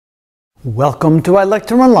Welcome to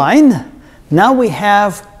iLectureOnline. Now we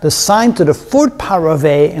have the sine to the fourth power of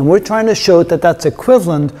a, and we're trying to show that that's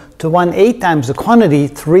equivalent to 1/8 times the quantity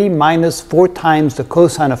 3 minus 4 times the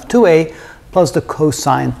cosine of 2a plus the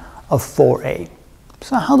cosine of 4a.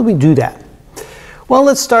 So how do we do that? Well,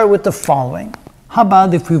 let's start with the following. How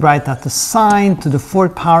about if we write that the sine to the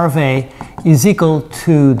fourth power of a is equal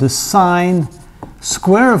to the sine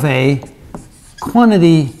square of a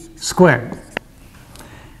quantity squared.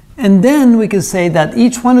 And then we can say that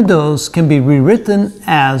each one of those can be rewritten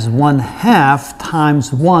as 1/2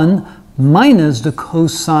 times 1 minus the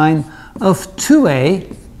cosine of 2a,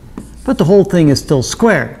 but the whole thing is still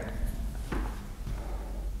squared.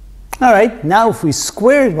 All right, now if we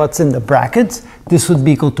squared what's in the brackets, this would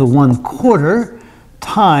be equal to 1/4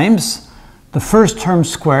 times the first term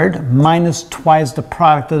squared minus twice the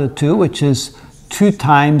product of the two, which is 2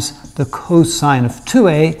 times the cosine of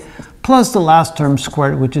 2a, plus the last term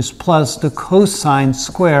squared, which is plus the cosine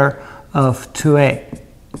square of 2a,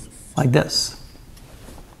 like this.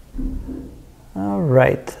 All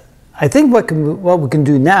right. I think what we can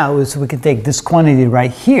do now is we can take this quantity right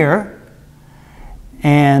here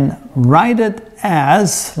and write it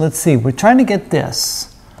as, let's see, we're trying to get this.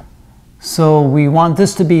 So we want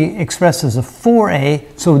this to be expressed as a 4a,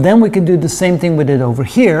 so then we can do the same thing we did over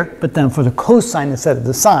here, but then for the cosine instead of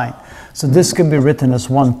the sine. So this can be written as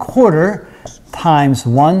 1/4 times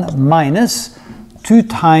 1 minus 2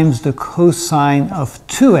 times the cosine of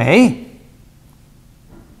 2a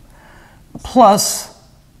plus,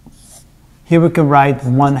 here we can write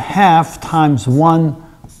 1/2 times 1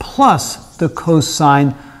 plus the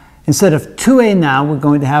cosine. Instead of 2a now, we're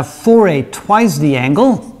going to have 4a twice the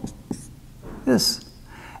angle, this.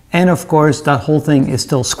 And of course, that whole thing is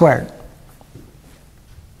still squared.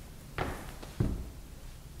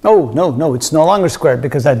 Oh, no, it's no longer squared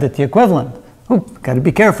because I did the equivalent. Oh, got to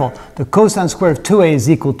be careful. The cosine square of 2a is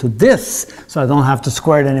equal to this, so I don't have to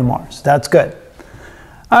square it anymore. So that's good.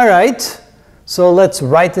 All right, so let's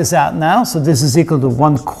write this out now. So this is equal to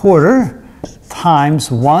 1/4 times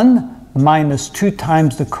 1 minus 2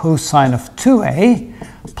 times the cosine of 2a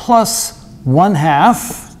plus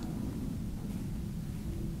 1/2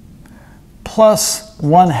 plus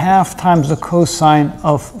 1/2 times the cosine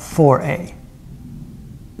of 4a.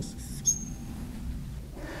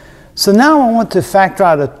 So now I want to factor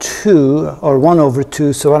out a 2, or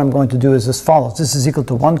 1/2, so what I'm going to do is as follows. This is equal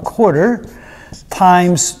to 1/4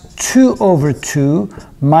 times 2/2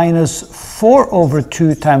 minus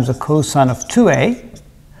 4/2 times the cosine of 2a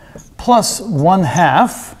plus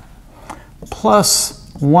 1/2 plus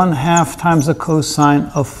 1/2 times the cosine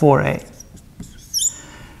of 4a.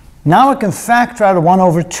 Now I can factor out a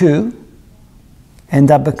 1/2, and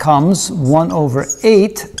that becomes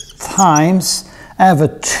 1/8 times, I have a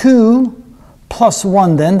 2 plus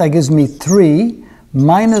 1 then, that gives me 3,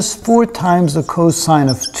 minus 4 times the cosine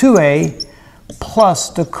of 2a plus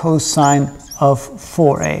the cosine of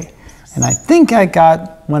 4a. And I think I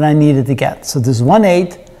got what I needed to get. So this is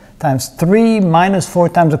 1/8 times 3 minus 4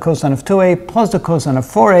 times the cosine of 2a plus the cosine of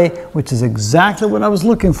 4a, which is exactly what I was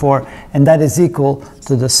looking for, and that is equal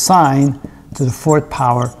to the sine to the fourth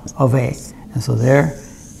power of a. And so there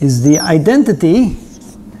is the identity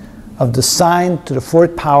of the sine to the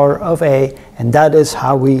fourth power of a, and that is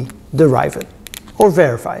how we derive it, or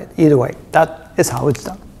verify it. Either way, that is how it's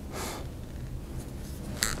done.